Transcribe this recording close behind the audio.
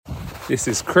This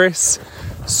is Chris,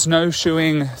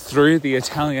 snowshoeing through the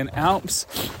Italian Alps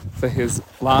for his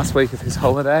last week of his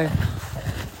holiday.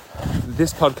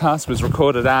 This podcast was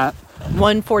recorded at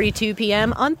 1:42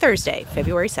 p.m. on Thursday,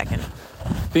 February 2nd.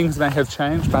 Things may have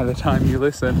changed by the time you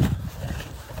listen,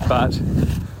 but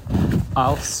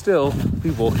I'll still be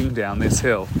walking down this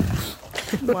hill.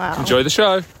 Wow. Enjoy the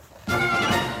show.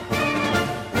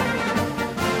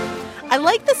 I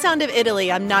like the sound of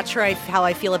Italy. I'm not sure how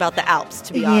I feel about the Alps,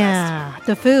 to be honest. Yeah,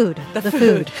 the food. The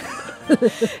food.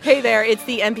 Hey there, it's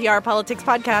the NPR Politics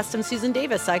Podcast. I'm Susan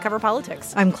Davis. I cover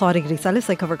politics. I'm Claudia Grisales.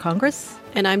 I cover Congress.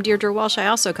 And I'm Deirdre Walsh. I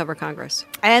also cover Congress.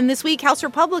 And this week, House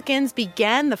Republicans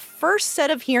began the first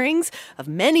set of hearings of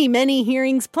many, many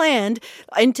hearings planned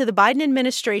into the Biden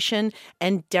administration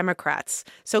and Democrats.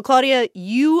 So, Claudia,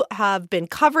 you have been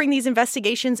covering these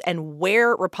investigations and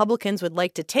where Republicans would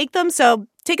like to take them. So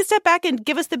take a step back and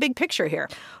give us the big picture here.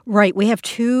 Right. We have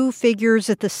two figures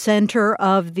at the center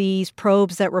of these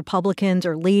probes that Republicans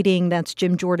are leading. That's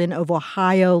Jim Jordan of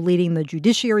Ohio leading the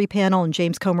Judiciary Panel and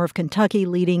James Comer of Kentucky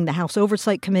leading the House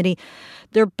Oversight Committee.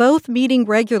 They're both meeting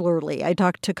regularly. I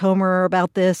talked to Comer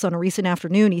about this on a recent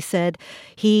afternoon. He said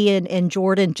he and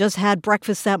Jordan just had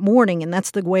breakfast that morning, and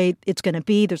that's the way it's going to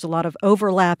be. There's a lot of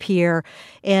overlap here.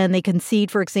 And they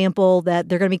concede, for example, that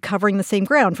they're going to be covering the same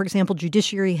ground. For example,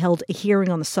 Judiciary held a hearing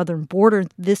on the southern border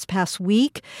this past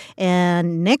week.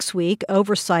 And next week,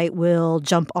 Oversight will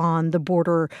jump on the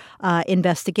border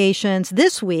investigations.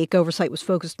 This week, Oversight was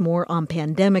focused more on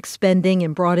pandemic spending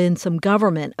and brought in some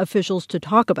government officials to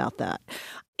talk about that.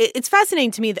 It's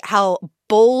fascinating to me how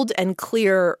bold and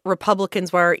clear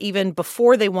Republicans were even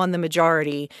before they won the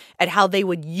majority at how they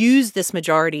would use this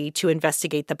majority to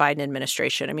investigate the Biden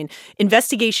administration. I mean,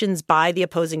 investigations by the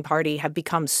opposing party have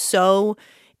become so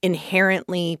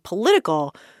inherently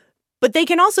political, but they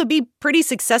can also be pretty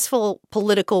successful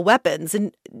political weapons.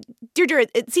 And Deirdre,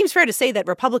 it seems fair to say that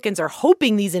Republicans are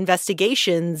hoping these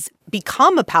investigations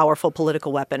become a powerful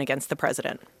political weapon against the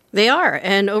president. They are.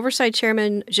 And Oversight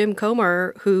Chairman Jim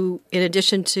Comer, who, in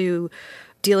addition to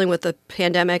dealing with the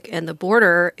pandemic and the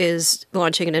border, is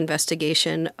launching an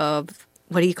investigation of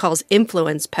what he calls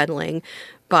influence peddling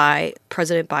by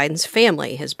President Biden's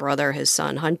family, his brother, his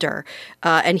son, Hunter.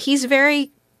 And he's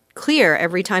very clear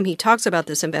every time he talks about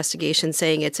this investigation,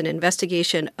 saying it's an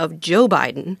investigation of Joe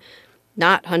Biden,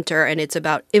 not Hunter, and it's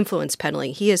about influence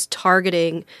peddling. He is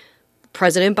targeting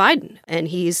President Biden, and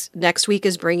he's next week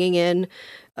is bringing in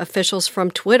officials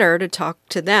from Twitter to talk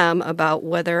to them about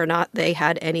whether or not they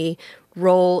had any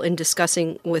role in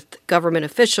discussing with government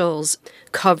officials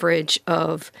coverage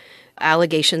of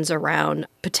allegations around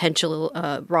potential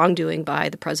wrongdoing by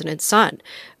the president's son.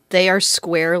 They are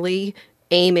squarely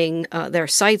aiming their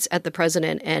sights at the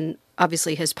president and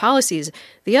obviously his policies.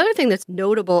 The other thing that's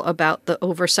notable about the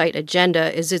oversight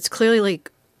agenda is it's clearly like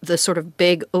the sort of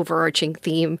big overarching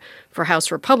theme for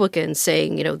House Republicans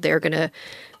saying, you know, they're going to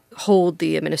hold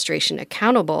the administration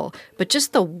accountable, but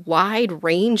just the wide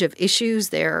range of issues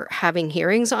they're having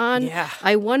hearings on. Yeah.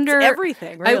 I wonder it's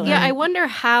everything, really. I wonder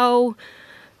how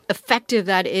effective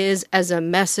that is as a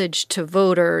message to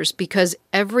voters, because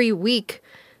every week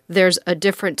there's a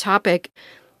different topic.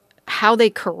 How they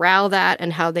corral that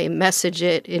and how they message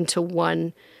it into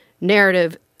one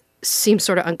narrative seems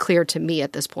sort of unclear to me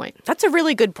at this point. That's a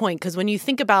really good point, because when you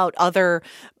think about other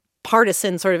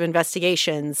partisan sort of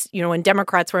investigations, you know, when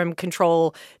Democrats were in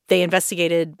control, they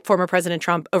investigated former President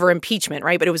Trump over impeachment,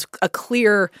 right? But it was a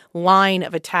clear line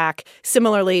of attack.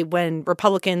 Similarly, when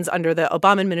Republicans under the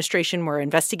Obama administration were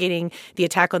investigating the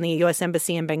attack on the U.S.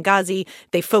 Embassy in Benghazi,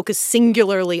 they focused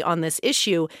singularly on this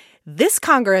issue. This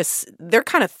Congress, they're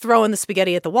kind of throwing the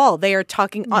spaghetti at the wall. They are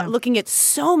looking at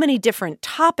so many different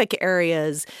topic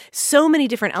areas, so many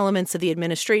different elements of the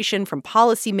administration, from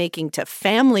policy making to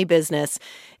family business.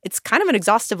 It's kind of an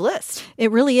exhaustive list. It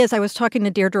really is. I was talking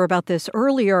to Deirdre about this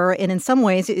earlier, and in some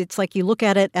ways, it's like you look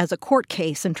at it as a court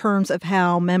case in terms of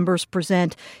how members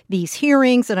present these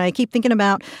hearings. And I keep thinking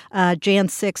about Jan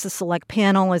 6, the select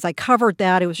panel. As I covered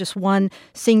that, it was just one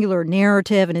singular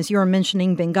narrative. And as you were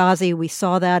mentioning Benghazi, we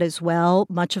saw that as well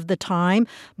much of the time.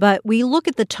 But we look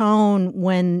at the tone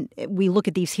when we look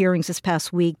at these hearings this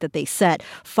past week that they set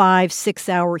 5-6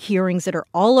 hour hearings that are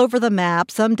all over the map.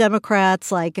 Some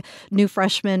Democrats, like new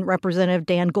freshmen Congressman Representative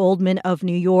Dan Goldman of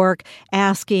New York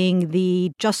asking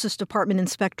the Justice Department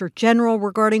Inspector General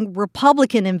regarding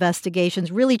Republican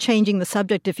investigations, really changing the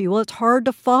subject, if you will. It's hard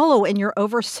to follow, and you're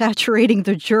oversaturating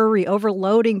the jury,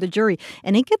 overloading the jury,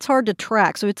 and it gets hard to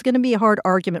track. So it's going to be a hard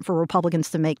argument for Republicans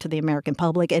to make to the American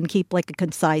public and keep like a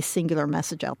concise, singular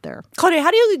message out there. Claudia,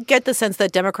 how do you get the sense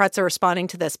that Democrats are responding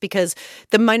to this? Because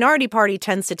the minority party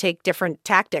tends to take different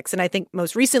tactics. And I think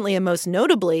most recently and most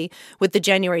notably with the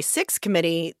January 6th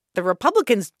committee, the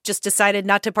Republicans just decided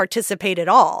not to participate at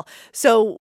all.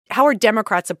 So how are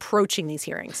Democrats approaching these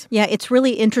hearings? Yeah, it's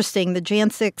really interesting. The Jan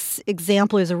 6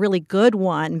 example is a really good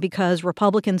one because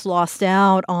Republicans lost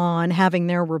out on having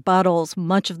their rebuttals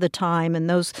much of the time, and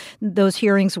those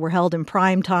hearings were held in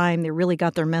prime time. They really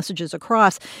got their messages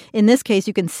across. In this case,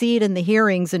 you can see it in the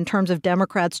hearings in terms of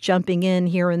Democrats jumping in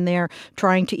here and there,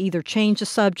 trying to either change the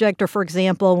subject or, for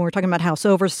example, when we're talking about House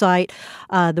oversight,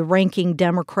 the ranking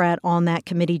Democrat on that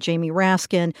committee, Jamie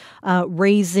Raskin,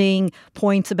 raising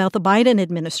points about the Biden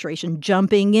administration,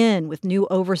 jumping in with new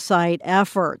oversight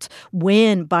efforts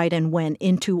when Biden went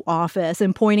into office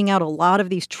and pointing out a lot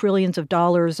of these trillions of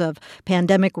dollars of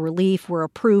pandemic relief were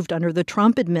approved under the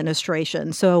Trump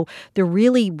administration. So they're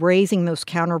really raising those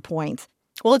counterpoints.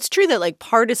 Well, it's true that like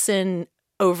partisan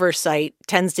oversight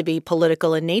tends to be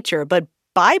political in nature, but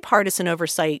bipartisan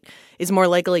oversight is more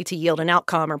likely to yield an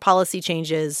outcome or policy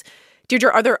changes.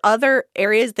 Deirdre, are there other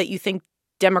areas that you think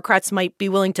Democrats might be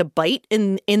willing to bite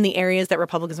in the areas that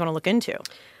Republicans want to look into?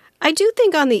 I do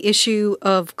think on the issue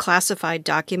of classified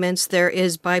documents, there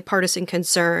is bipartisan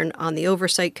concern on the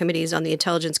oversight committees, on the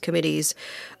intelligence committees,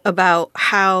 about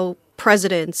how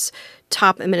presidents,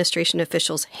 top administration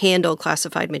officials handle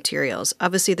classified materials.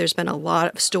 Obviously, there's been a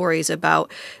lot of stories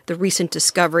about the recent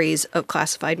discoveries of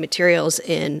classified materials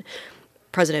in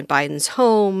President Biden's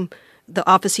home, the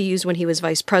office he used when he was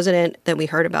vice president. Then we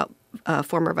heard about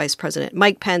former Vice President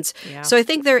Mike Pence. Yeah. So I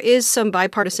think there is some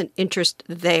bipartisan interest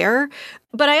there.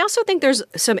 But I also think there's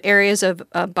some areas of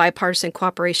bipartisan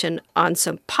cooperation on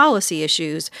some policy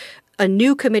issues. A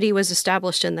new committee was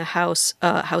established in the House.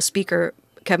 House Speaker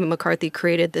Kevin McCarthy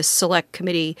created this select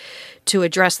committee to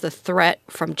address the threat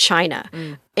from China.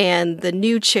 And the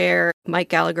new chair, Mike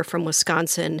Gallagher from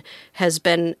Wisconsin, has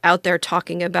been out there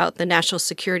talking about the national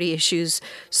security issues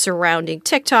surrounding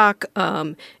TikTok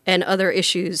and other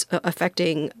issues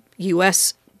affecting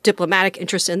U.S. diplomatic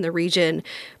interests in the region.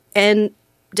 And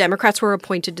Democrats were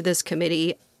appointed to this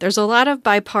committee. There's a lot of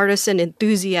bipartisan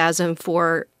enthusiasm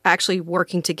for actually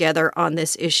working together on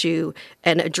this issue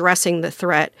and addressing the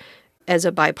threat as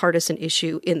a bipartisan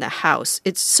issue in the House.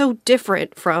 It's so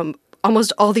different from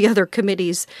almost all the other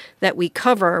committees that we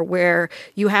cover, where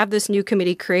you have this new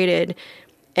committee created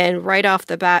and right off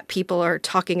the bat, people are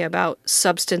talking about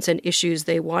substance and issues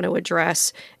they want to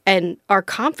address and are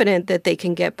confident that they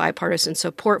can get bipartisan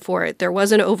support for it. There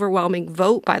was an overwhelming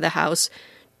vote by the House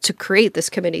to create this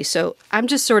committee. So I'm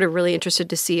just sort of really interested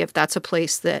to see if that's a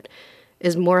place that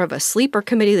is more of a sleeper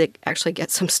committee that actually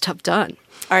gets some stuff done.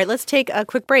 All right, let's take a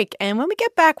quick break. And when we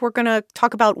get back, we're going to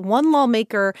talk about one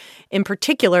lawmaker in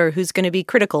particular who's going to be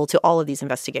critical to all of these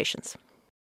investigations.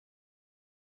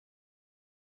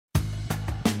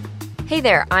 Hey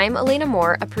there, I'm Elena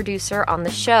Moore, a producer on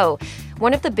the show.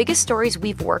 One of the biggest stories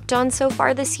we've worked on so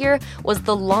far this year was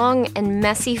the long and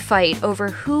messy fight over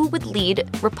who would lead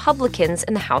Republicans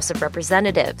in the House of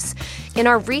Representatives. In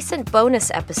our recent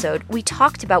bonus episode, we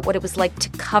talked about what it was like to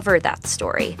cover that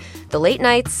story. The late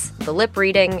nights, the lip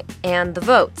reading, and the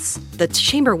votes. The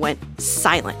chamber went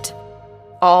silent.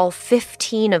 All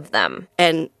 15 of them.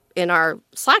 And in our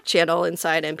Slack channel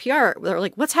inside NPR, they're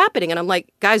like, what's happening? And I'm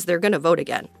like, guys, they're going to vote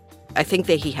again. I think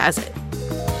that he has it.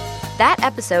 That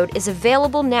episode is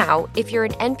available now if you're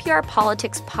an NPR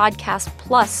Politics Podcast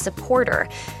Plus supporter.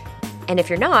 And if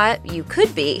you're not, you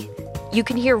could be. You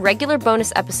can hear regular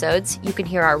bonus episodes, you can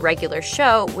hear our regular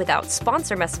show without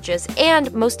sponsor messages,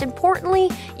 and most importantly,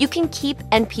 you can keep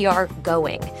NPR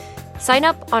going. Sign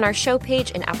up on our show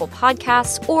page in Apple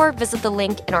Podcasts or visit the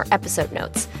link in our episode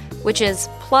notes, which is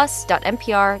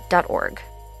plus.npr.org.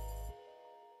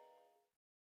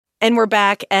 And we're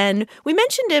back, and we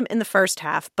mentioned him in the first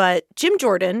half, but Jim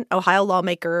Jordan, Ohio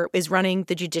lawmaker, is running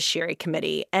the Judiciary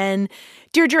Committee. And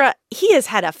Deirdre, he has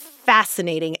had a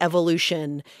fascinating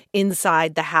evolution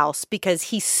inside the House because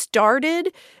he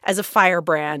started as a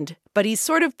firebrand, but he's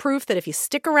sort of proof that if you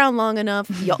stick around long enough,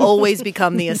 you always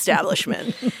become the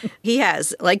establishment. He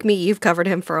has. Like me, you've covered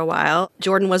him for a while.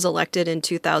 Jordan was elected in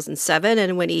 2007,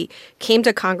 and when he came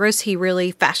to Congress, he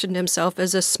really fashioned himself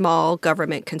as a small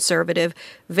government conservative,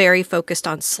 very focused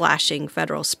on slashing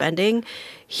federal spending.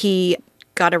 He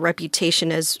got a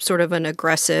reputation as sort of an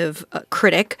aggressive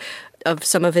critic of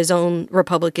some of his own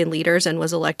Republican leaders and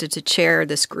was elected to chair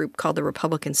this group called the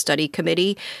Republican Study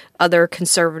Committee. Other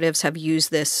conservatives have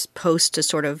used this post to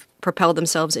sort of propel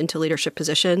themselves into leadership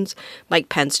positions. Mike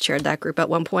Pence chaired that group at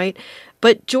one point.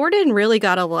 But Jordan really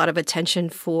got a lot of attention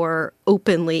for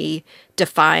openly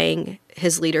defying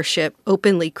his leadership,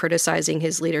 openly criticizing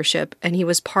his leadership. And he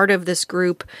was part of this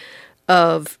group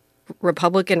of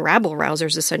Republican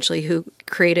rabble-rousers, essentially, who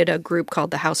created a group called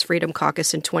the House Freedom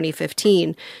Caucus in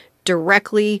 2015,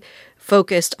 directly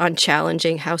focused on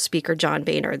challenging House Speaker John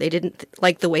Boehner. They didn't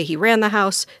like the way he ran the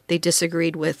House. They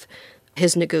disagreed with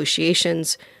his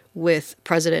negotiations with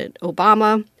President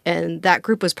Obama, and that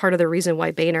group was part of the reason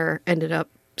why Boehner ended up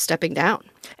stepping down.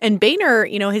 And Boehner,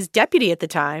 his deputy at the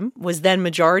time was then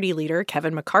Majority Leader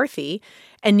Kevin McCarthy.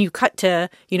 And you cut to,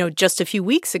 just a few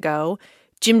weeks ago,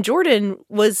 Jim Jordan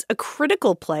was a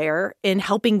critical player in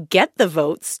helping get the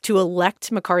votes to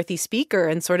elect McCarthy Speaker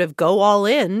and sort of go all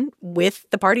in with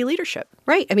the party leadership.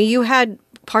 Right. I mean, you had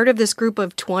part of this group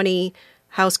of 20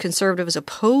 House conservatives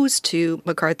opposed to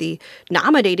McCarthy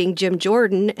nominating Jim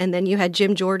Jordan, and then you had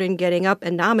Jim Jordan getting up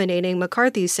and nominating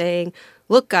McCarthy, saying,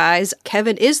 look, guys,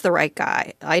 Kevin is the right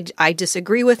guy. I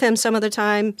disagree with him some of the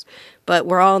times, but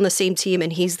we're all on the same team,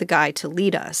 and he's the guy to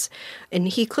lead us. And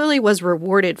he clearly was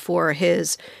rewarded for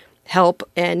his help,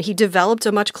 and he developed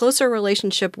a much closer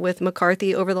relationship with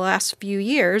McCarthy over the last few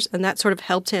years, and that sort of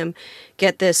helped him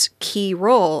get this key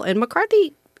role. And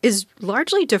McCarthy is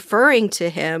largely deferring to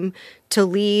him to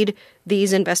lead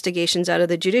these investigations out of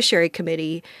the Judiciary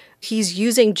Committee. He's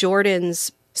using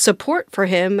Jordan's support for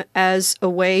him as a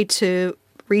way to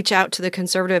reach out to the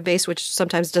conservative base, which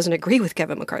sometimes doesn't agree with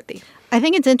Kevin McCarthy. I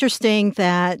think it's interesting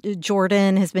that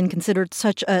Jordan has been considered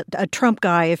such a Trump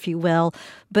guy, if you will.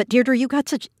 But Deirdre, you got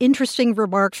such interesting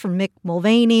remarks from Mick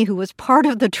Mulvaney, who was part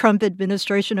of the Trump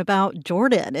administration, about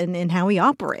Jordan and how he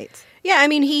operates. Yeah, I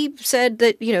mean, he said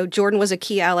that, Jordan was a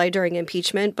key ally during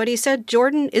impeachment, but he said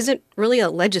Jordan isn't really a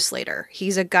legislator.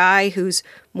 He's a guy who's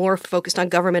more focused on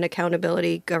government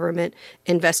accountability, government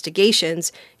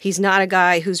investigations. He's not a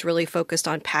guy who's really focused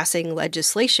on passing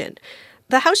legislation.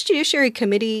 The House Judiciary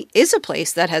Committee is a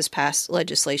place that has passed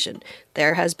legislation.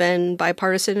 There has been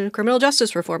bipartisan criminal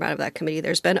justice reform out of that committee.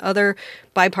 There's been other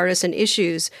bipartisan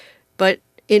issues. But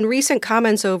in recent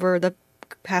comments over the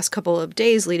past couple of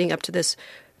days leading up to this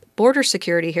border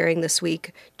security hearing this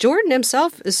week, Jordan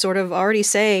himself is sort of already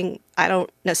saying, I don't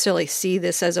necessarily see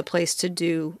this as a place to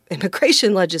do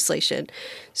immigration legislation.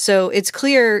 So it's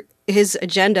clear his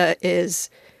agenda is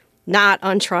not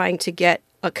on trying to get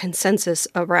a consensus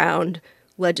around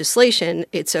legislation.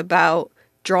 It's about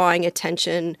drawing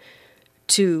attention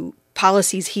to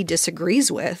policies he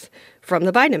disagrees with from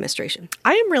the Biden administration.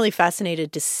 I am really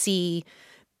fascinated to see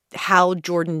how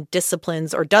Jordan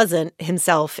disciplines or doesn't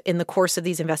himself in the course of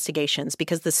these investigations,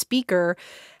 because the speaker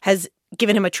has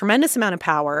given him a tremendous amount of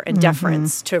power and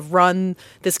deference to run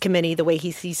this committee the way he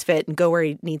sees fit and go where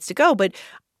he needs to go. But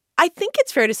I think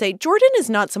it's fair to say Jordan is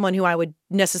not someone who I would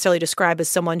necessarily describe as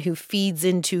someone who feeds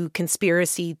into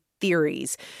conspiracy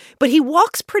theories, but he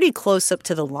walks pretty close up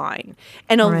to the line.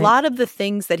 And a lot of the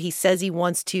things that he says he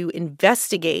wants to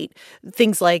investigate,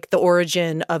 things like the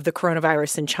origin of the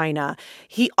coronavirus in China,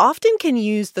 he often can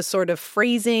use the sort of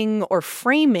phrasing or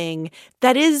framing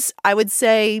that is, I would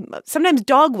say, sometimes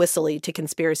dog whistly to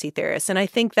conspiracy theorists. And I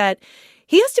think that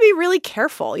he has to be really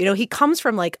careful. He comes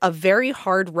from like a very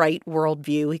hard right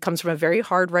worldview. He comes from a very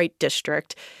hard right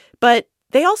district, but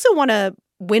they also want to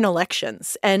win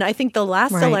elections. And I think the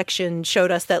last election showed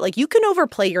us that like you can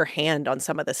overplay your hand on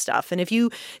some of this stuff. And if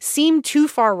you seem too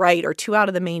far right or too out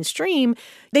of the mainstream,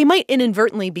 they might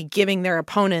inadvertently be giving their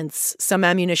opponents some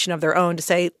ammunition of their own to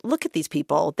say, look at these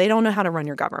people. They don't know how to run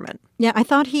your government. Yeah, I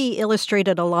thought he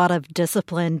illustrated a lot of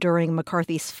discipline during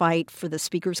McCarthy's fight for the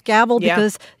speaker's gavel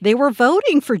because they were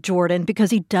voting for Jordan because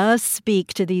he does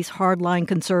speak to these hardline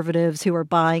conservatives who are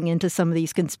buying into some of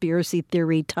these conspiracy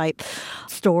theory type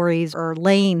stories or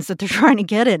lanes that they're trying to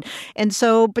get in. And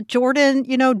so, but Jordan,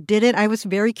 didn't. I was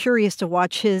very curious to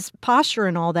watch his posture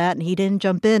and all that. And he didn't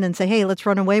jump in and say, hey, let's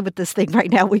run away with this thing right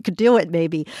now. We could do it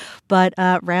maybe. But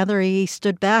rather he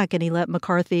stood back and he let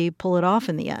McCarthy pull it off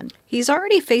in the end. He's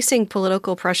already facing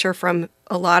political pressure from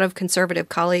a lot of conservative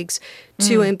colleagues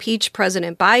to impeach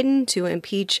President Biden, to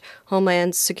impeach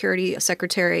Homeland Security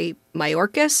Secretary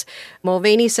Mayorkas.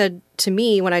 Mulvaney said to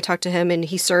me when I talked to him, and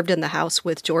he served in the House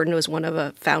with Jordan, was one of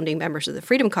the founding members of the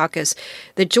Freedom Caucus,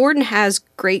 that Jordan has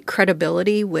great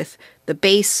credibility with the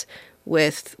base,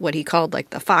 with what he called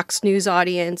like the Fox News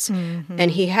audience.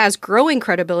 And he has growing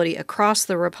credibility across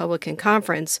the Republican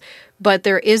conference. But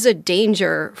there is a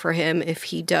danger for him if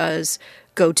he does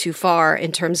go too far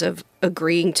in terms of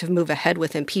agreeing to move ahead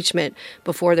with impeachment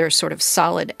before there's sort of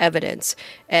solid evidence.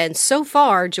 And so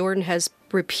far, Jordan has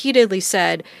repeatedly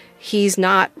said he's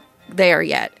not there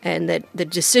yet, and that the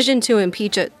decision to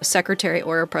impeach a secretary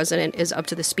or a president is up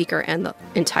to the Speaker and the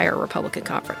entire Republican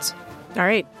conference. All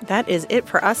right, that is it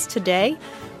for us today.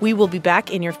 We will be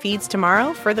back in your feeds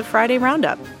tomorrow for the Friday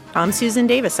Roundup. I'm Susan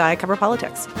Davis. I cover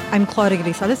politics. I'm Claudia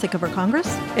Grisales. I cover Congress.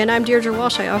 And I'm Deirdre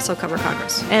Walsh. I also cover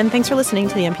Congress. And thanks for listening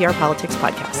to the NPR Politics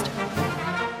Podcast.